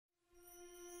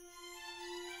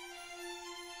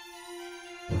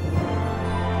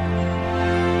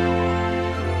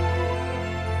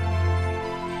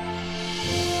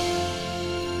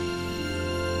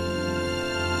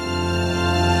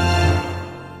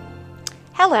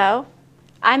Hello,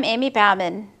 I'm Amy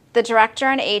Bauman, the Director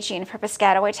on Aging for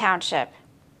Piscataway Township.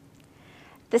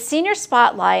 The Senior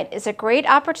Spotlight is a great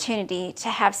opportunity to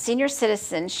have senior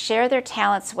citizens share their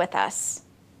talents with us.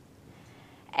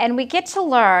 And we get to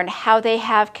learn how they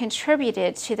have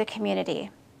contributed to the community.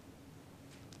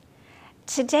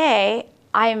 Today,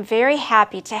 I am very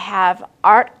happy to have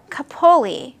Art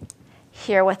Capoli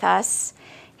here with us.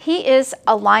 He is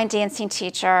a line dancing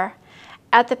teacher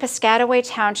at the Piscataway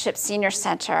Township Senior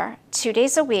Center 2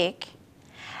 days a week.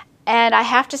 And I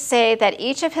have to say that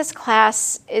each of his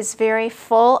class is very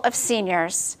full of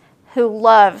seniors who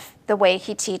love the way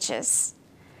he teaches.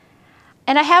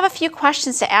 And I have a few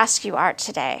questions to ask you, Art,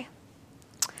 today.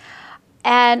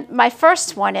 And my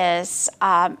first one is,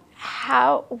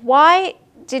 why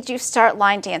did you start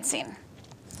line dancing?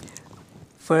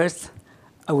 First,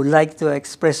 I would like to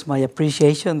express my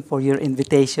appreciation for your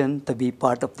invitation to be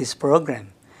part of this program.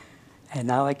 And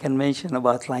now I can mention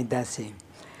about line dancing.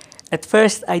 At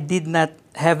first, I did not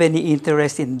have any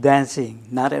interest in dancing,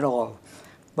 not at all.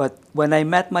 But when I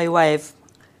met my wife,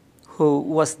 who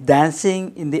was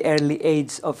dancing in the early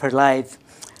age of her life,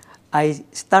 I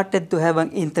started to have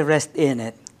an interest in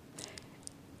it.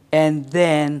 And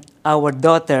then our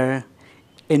daughter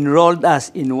enrolled us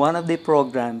in one of the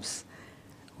programs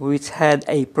which had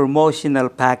a promotional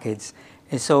package.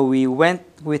 And so we went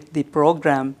with the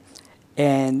program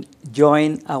and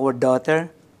joined our daughter.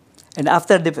 And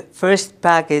after the first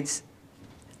package,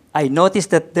 I noticed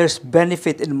that there's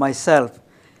benefit in myself.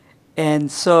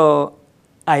 And so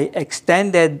I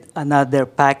extended another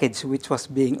package which was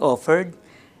being offered.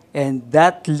 And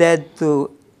that led to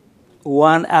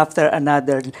one after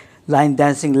another line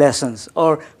dancing lessons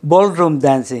or ballroom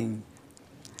dancing.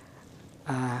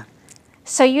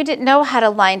 So you didn't know how to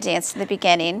line dance in the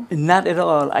beginning? Not at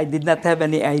all. I did not have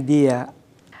any idea.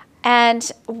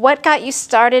 And what got you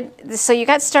started? So you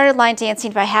got started line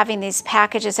dancing by having these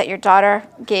packages that your daughter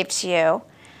gave to you.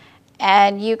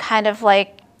 And you kind of you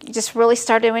just really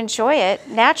started to enjoy it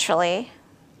naturally.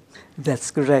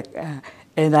 That's correct.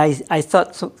 And I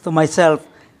thought to myself,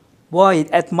 boy,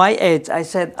 at my age, I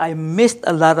said I missed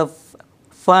a lot of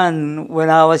fun when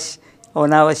I was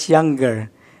younger,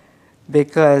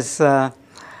 because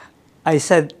I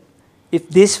said, if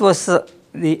this was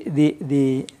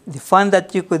the fun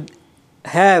that you could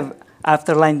have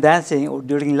after line dancing or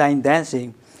during line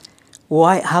dancing,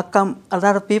 how come a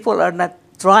lot of people are not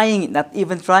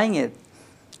even trying it?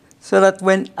 So that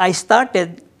when I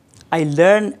started, I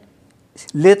learned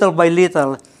little by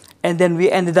little, and then we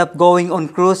ended up going on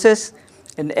cruises,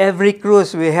 and every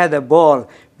cruise we had a ball.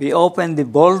 We opened the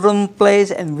ballroom place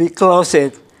and we close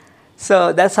it.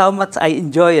 So that's how much I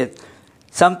enjoy it.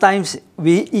 Sometimes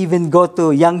we even go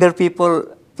to younger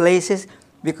people places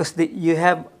because you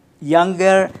have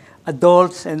younger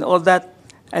adults and all that.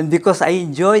 And because I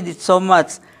enjoyed it so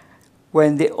much,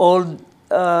 when the old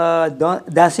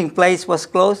dancing place was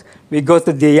closed, we go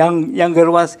to the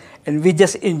younger ones and we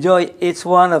just enjoy each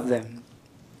one of them.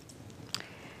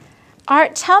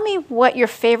 Art, tell me what your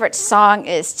favorite song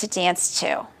is to dance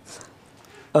to.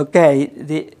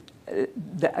 Okay,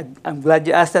 I'm glad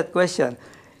you asked that question.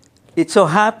 It so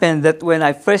happened that when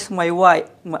I first met my wife,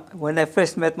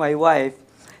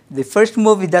 the first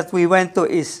movie that we went to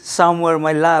is Somewhere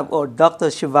My Love or Dr.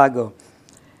 Zhivago.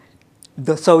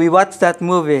 So we watched that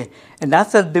movie, and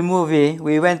after the movie,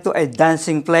 we went to a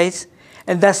dancing place,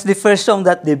 and that's the first song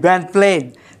that the band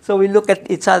played. So we looked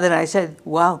at each other, and I said,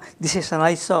 wow, this is a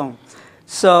nice song.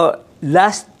 So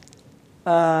last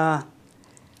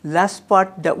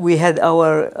part that we had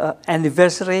our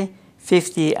anniversary,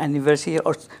 50th anniversary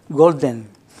or golden.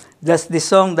 That's the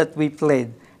song that we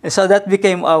played. And so that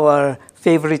became our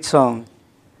favorite song.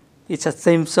 It's a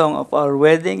theme song of our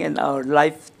wedding and our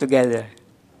life together.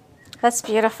 That's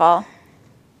beautiful.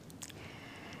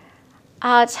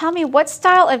 Tell me, what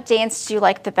style of dance do you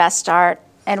like the best, Art,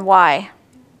 and why?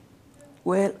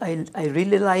 Well, I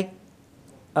really like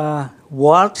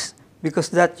waltz, because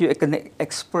that you can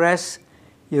express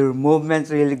your movement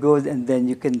really good, and then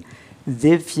you can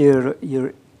dip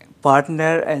your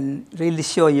partner and really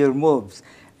show your moves.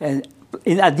 And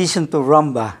in addition to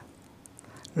rumba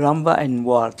and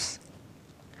waltz.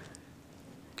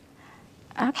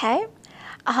 Okay.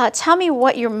 Tell me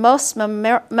what your most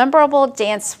memorable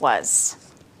dance was.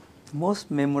 Most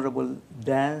memorable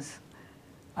dance,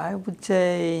 I would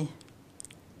say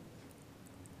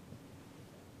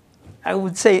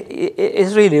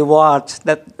it's really waltz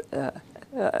that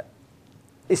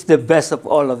is the best of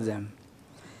all of them.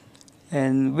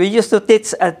 And we used to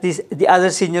teach at the other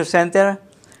senior center.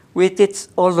 We teach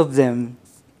all of them.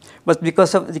 But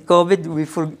because of the COVID,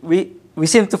 we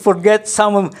seem to forget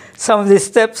some of the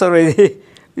steps already.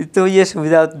 2 years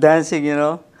without dancing, you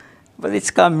know, but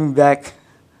it's coming back.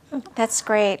 That's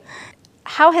great.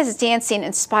 How has dancing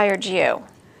inspired you?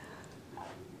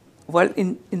 Well,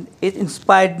 it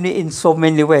inspired me in so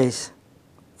many ways.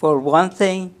 For one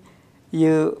thing,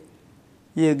 you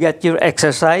get your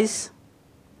exercise,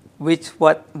 which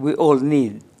what we all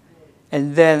need.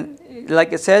 And then,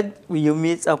 like I said, when you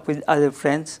meet up with other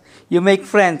friends, you make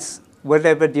friends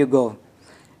wherever you go.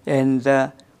 And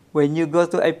when you go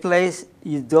to a place,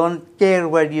 you don't care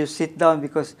where you sit down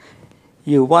because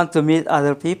you want to meet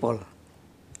other people.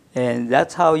 And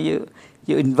that's how you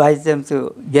invite them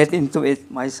to get into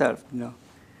it myself, you know.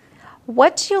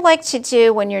 What do you like to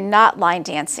do when you're not line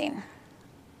dancing?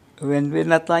 When we're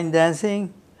not line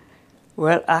dancing,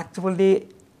 well, actually,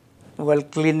 well,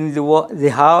 cleaning the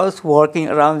house, working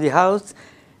around the house,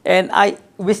 and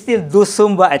we still do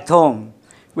Zumba at home.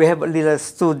 We have a little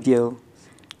studio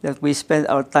that we spend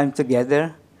our time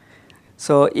together.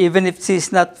 So even if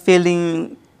she's not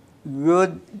feeling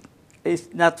good,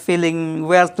 is not feeling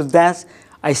well to dance,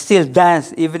 I still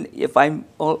dance even if I'm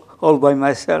all by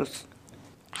myself.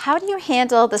 How do you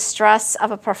handle the stress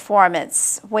of a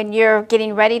performance when you're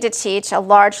getting ready to teach a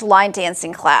large line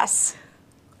dancing class?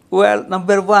 Well,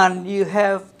 number one, you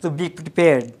have to be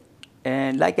prepared.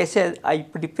 And like I said, I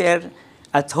prepare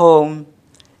at home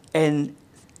and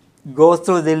go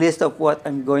through the list of what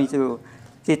I'm going to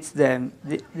teach them,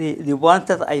 the ones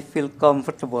that I feel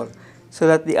comfortable, so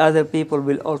that the other people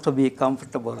will also be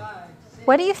comfortable.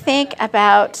 What do you think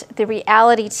about the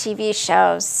reality TV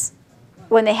shows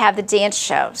when they have the dance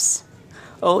shows?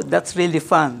 Oh, that's really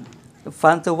fun.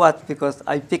 Fun to watch because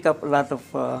I pick up a lot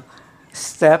of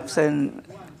steps and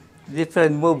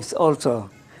different moves also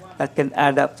that can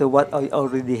add up to what I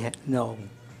already know.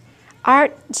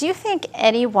 Art, do you think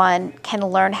anyone can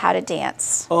learn how to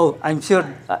dance? Oh, I'm sure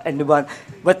anyone.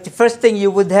 But the first thing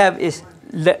you would have is,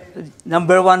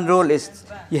 number one rule is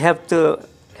you have to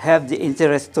have the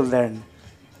interest to learn.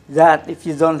 That, if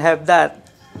you don't have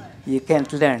that, you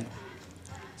can't learn.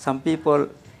 Some people,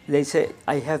 they say,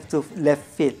 I have to left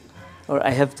feet or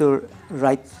I have to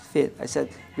right feet. I said,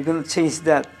 we're going to change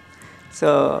that.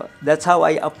 So that's how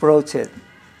I approach it.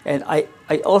 And I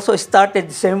also started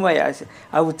the same way.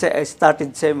 I would say I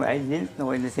started the same way. I didn't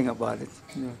know anything about it.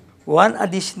 No. One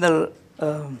additional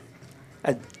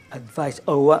advice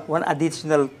or one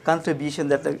additional contribution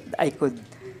that I could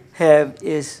have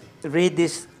is read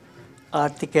this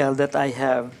article that I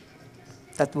have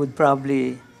that would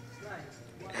probably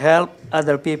help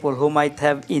other people who might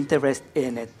have interest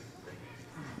in it.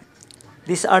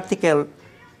 This article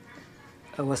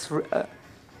was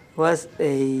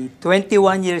a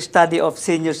 21-year study of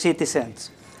senior citizens,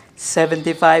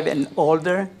 75 and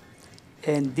older,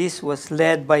 and this was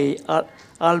led by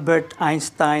Albert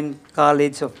Einstein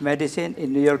College of Medicine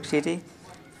in New York City,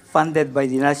 funded by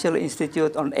the National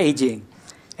Institute on Aging,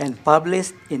 and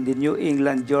published in the New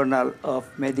England Journal of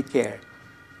Medicine.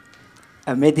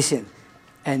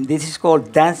 And this is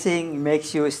called Dancing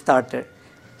Makes You a Smarter.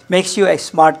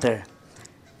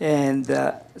 And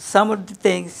some of the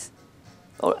things,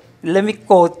 let me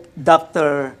quote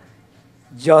Dr.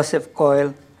 Joseph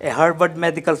Coyle, a Harvard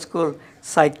Medical School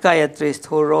psychiatrist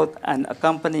who wrote an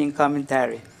accompanying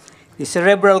commentary. The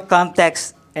cerebral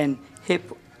cortex and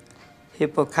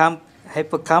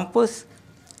hippocampus,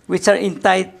 which are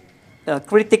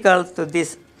critical to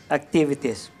these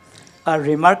activities, are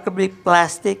remarkably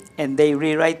plastic and they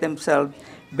rewrite themselves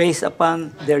based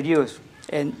upon their use.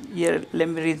 And here, let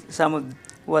me read some of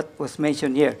what was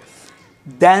mentioned here.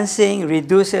 Dancing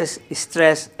reduces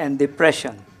stress and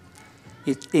depression.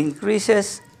 It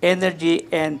increases energy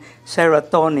and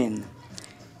serotonin.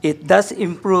 It does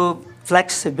improve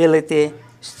flexibility,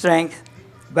 strength,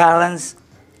 balance,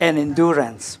 and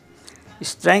endurance. It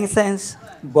strengthens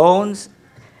bones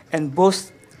and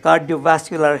boosts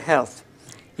cardiovascular health.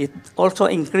 It also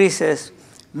increases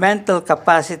mental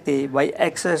capacity by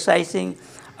exercising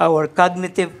our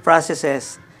cognitive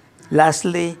processes.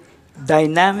 Lastly,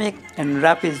 dynamic and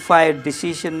rapid-fire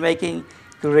decision-making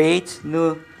creates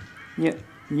new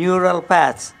neural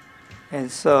paths.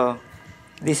 And so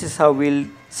this is how we'll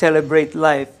celebrate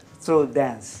life through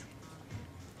dance.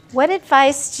 What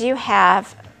advice do you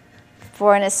have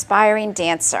for an aspiring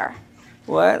dancer?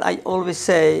 Well, I always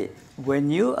say when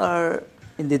you are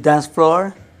in the dance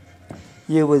floor,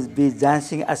 you would be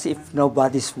dancing as if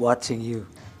nobody's watching you.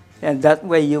 And that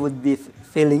way you would be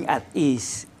feeling at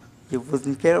ease. You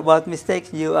wouldn't care about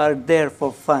mistakes. You are there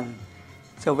for fun.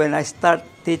 So when I start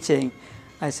teaching,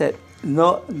 I said,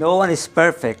 no one is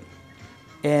perfect.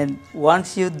 And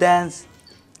once you dance,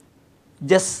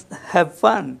 just have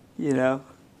fun. you know.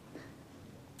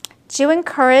 Do you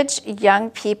encourage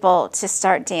young people to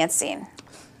start dancing?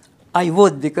 I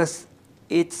would, because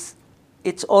it's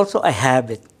also a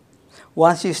habit.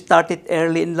 Once you start it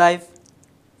early in life,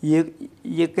 you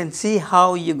can see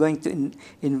how you're going to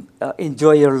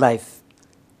enjoy your life.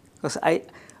 Because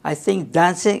I think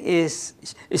dancing is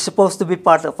supposed to be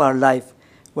part of our life,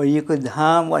 where you could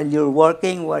hum while you're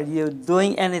working, while you're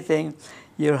doing anything,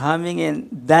 you're humming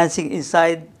and dancing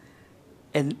inside,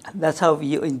 and that's how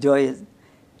you enjoy it.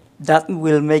 That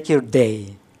will make your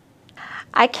day.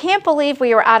 I can't believe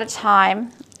we are out of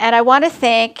time, and I want to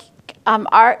thank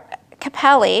Art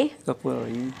Capelli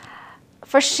Kapuri.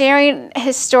 for sharing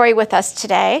his story with us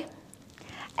today.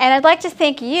 And I'd like to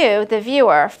thank you, the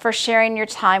viewer, for sharing your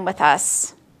time with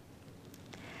us.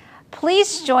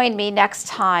 Please join me next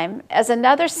time as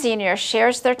another senior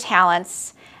shares their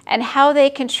talents and how they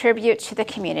contribute to the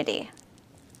community.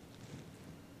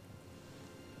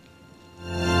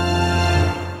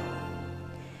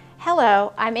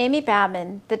 Hello, I'm Amy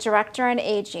Bauman, the Director on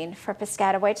Aging for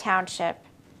Piscataway Township.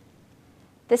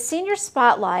 The Senior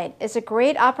Spotlight is a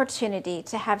great opportunity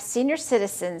to have senior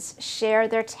citizens share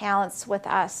their talents with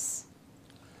us.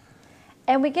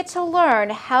 And we get to learn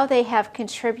how they have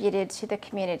contributed to the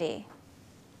community.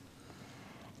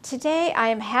 Today, I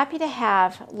am happy to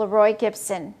have Leroy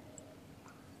Gibson.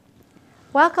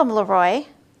 Welcome, Leroy.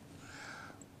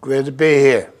 Glad to be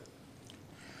here.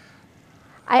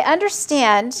 I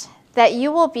understand that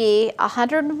you will be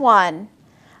 101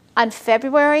 on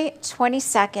February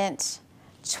 22nd,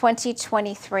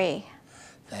 2023.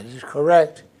 That is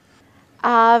correct.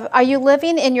 Are you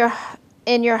living in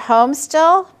your home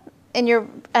still, in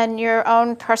your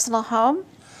own personal home?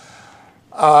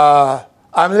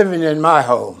 I'm living in my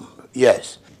home,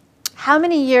 yes. How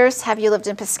many years have you lived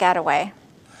in Piscataway?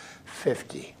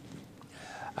 50.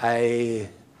 I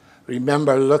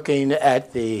remember looking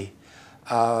at the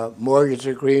mortgage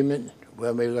agreement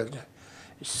when we looked at it.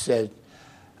 It said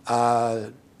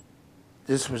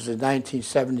this was in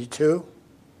 1972.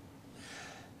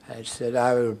 I said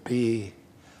I would be,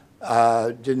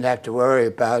 didn't have to worry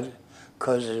about it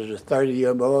because it was a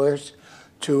 30-year mortgage,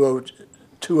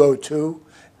 202,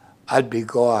 I'd be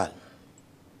gone.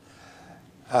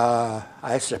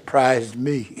 I surprised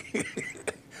me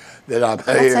that I'm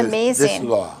here this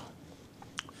long.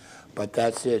 But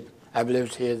that's it. I've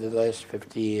lived here the last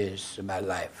 50 years of my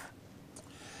life.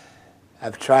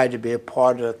 I've tried to be a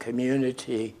part of the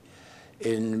community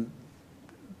in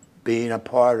being a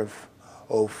part of,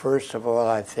 first of all,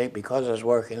 I think because I was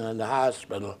working in the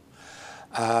hospital,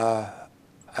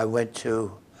 I went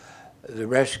to the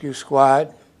rescue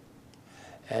squad,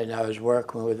 and I was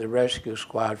working with the rescue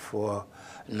squad for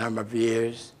a number of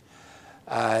years.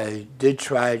 I did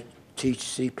try to teach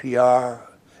CPR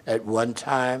at one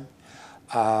time.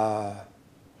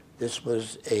 This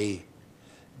was a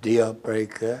deal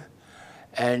breaker.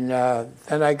 And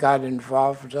then I got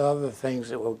involved with other things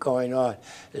that were going on,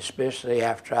 especially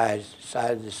after I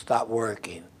decided to stop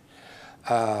working.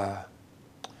 My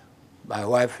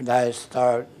wife and I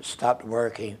stopped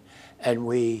working, and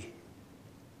we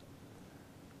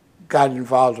got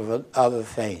involved with other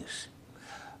things,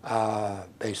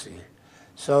 basically.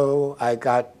 So I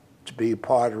got to be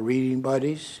part of Reading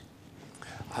Buddies,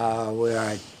 where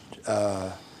I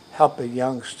helping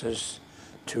youngsters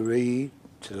to read,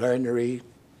 to learn to read.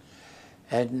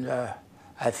 And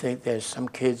I think there's some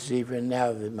kids even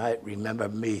now that might remember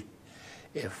me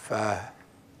if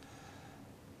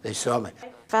they saw me.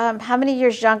 How many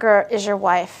years younger is your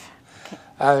wife?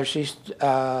 She's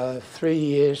 4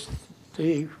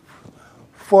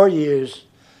 years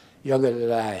younger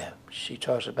than I am. She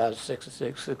talks about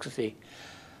 66, 60.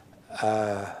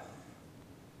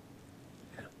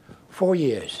 4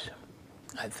 years,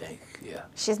 I think, yeah.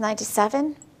 She's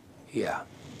 97? Yeah.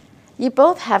 You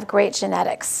both have great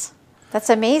genetics. That's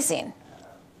amazing.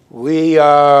 We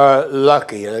are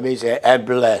lucky, let me say, and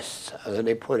blessed. Let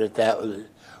me put it that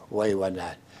way on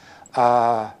that.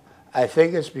 I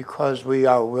think it's because we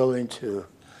are willing to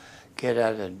get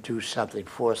out and do something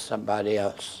for somebody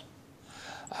else.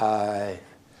 I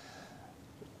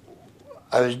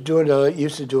used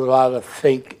to do a lot of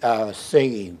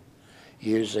singing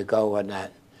years ago on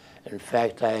that. In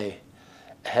fact, I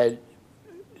had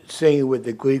singing with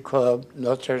the Glee Club,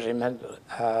 North Jersey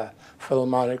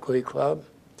Philharmonic Glee Club,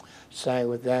 sang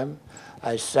with them.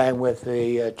 I sang with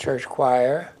the church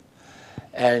choir,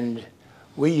 and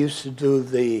we used to do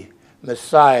the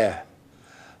Messiah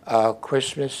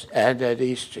Christmas and at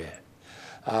Easter.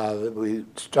 We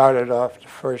started off the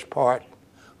first part,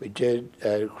 we did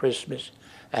Christmas,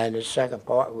 and the second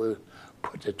part we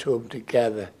put the two of them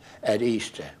together at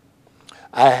Easter.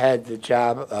 I had the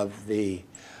job of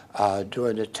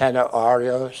doing the tenor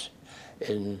arias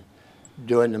and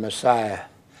doing the Messiah.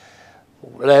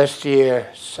 Last year,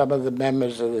 some of the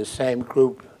members of the same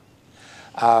group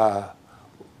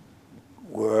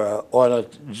were on a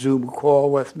Zoom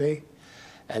call with me,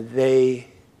 and they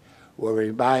were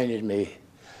reminding me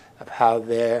of how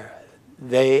they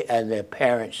and their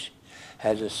parents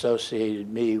had associated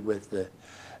me with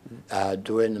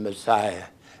doing the Messiah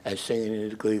and singing in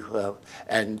the Glee Club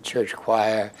and church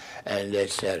choir and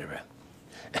etc.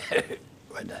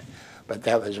 But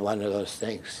that was one of those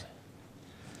things.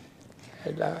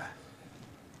 And,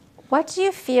 what do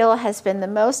you feel has been the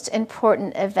most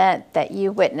important event that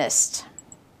you witnessed?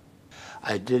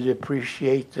 I did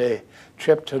appreciate the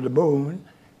trip to the moon,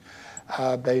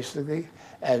 basically,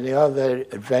 and the other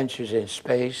adventures in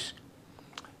space.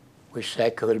 Wish I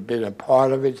could have been a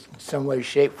part of it in some way,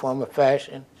 shape, form, or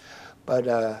fashion. But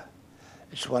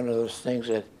it's one of those things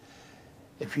that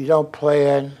if you don't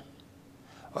plan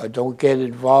or don't get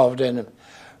involved in them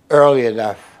early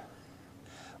enough,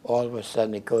 all of a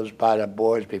sudden it goes by the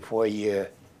boards before you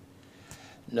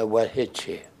know what hits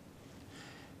you.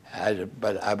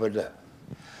 But I would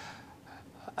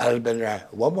I'd have been around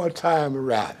one more time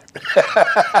around.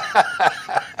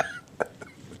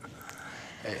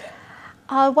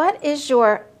 What is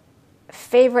your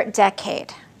favorite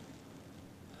decade?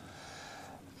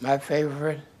 My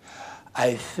favorite,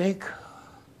 I think,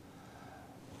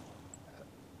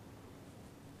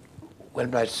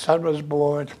 when my son was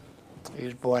born, he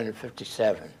was born in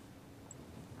 '57.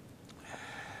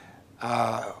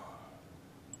 That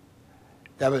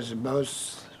was the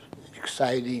most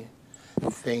exciting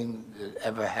thing that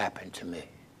ever happened to me.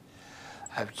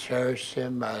 I've cherished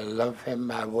him, I love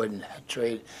him, I wouldn't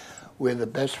trade. We're the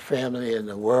best family in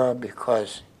the world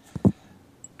because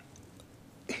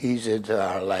he's into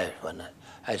our life. And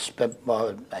I spent more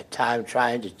of my time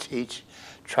trying to teach,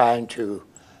 trying to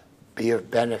be of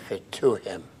benefit to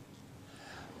him.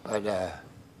 But that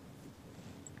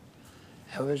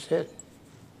was it.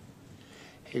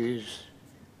 He's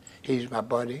my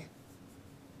buddy.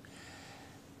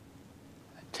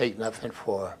 I take nothing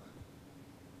for him.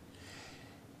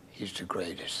 He's the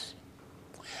greatest.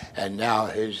 And now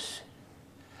his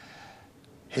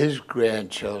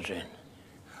grandchildren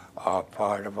are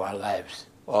part of our lives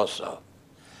also.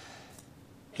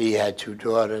 He had 2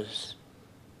 daughters,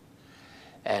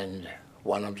 and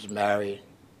one of them's married,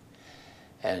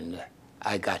 and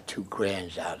I got 2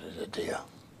 grands out of the deal.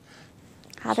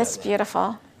 Oh, that's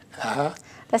beautiful. Uh-huh.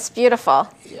 That's beautiful.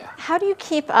 Yeah. How do you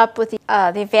keep up with the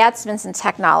advancements in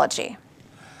technology?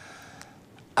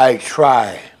 I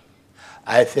try.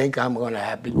 I think I'm going to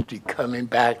have to be coming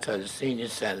back to the senior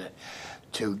center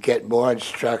to get more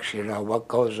instruction on what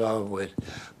goes on with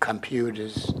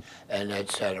computers and et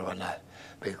cetera,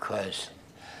 because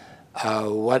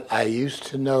what I used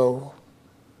to know,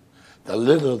 the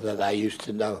little that I used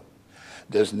to know,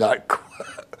 does not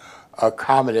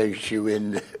accommodate you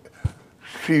in the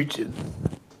future,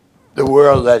 the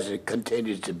world as it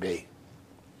continues to be.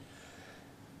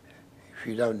 If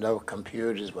you don't know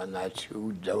computers, well, not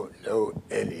you don't know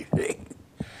anything.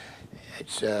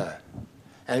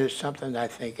 And it's something I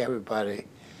think everybody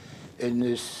in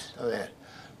this,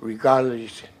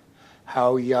 regardless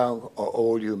how young or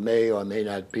old you may or may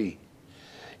not be,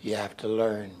 you have to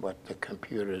learn what the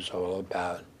computer is all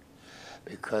about.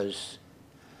 Because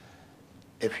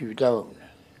if you don't,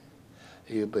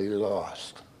 you'll be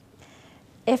lost.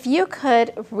 If you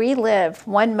could relive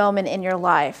one moment in your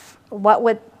life, what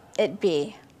would it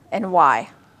be and why?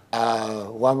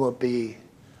 One would be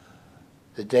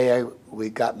the day we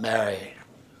got married.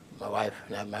 My wife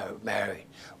and I married,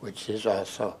 which is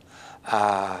also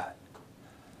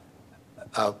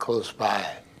close by.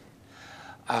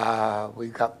 We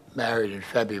got married in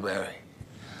February.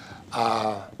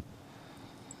 The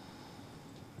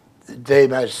day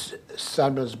my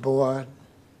son was born,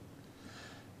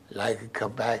 and I could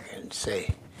come back and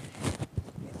say,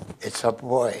 it's a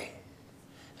boy,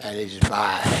 and he's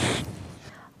mine.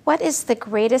 What is the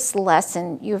greatest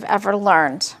lesson you've ever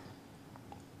learned?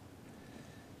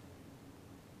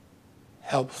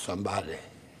 Help somebody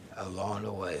along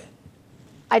the way.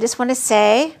 I just want to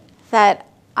say that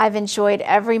I've enjoyed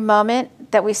every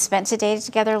moment that we spent today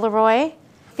together, Leroy.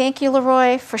 Thank you,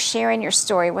 Leroy, for sharing your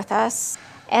story with us.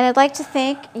 And I'd like to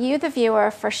thank you, the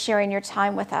viewer, for sharing your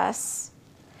time with us.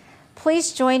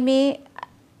 Please join me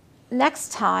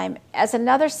next time as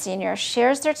another senior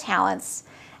shares their talents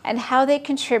and how they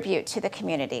contribute to the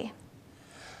community.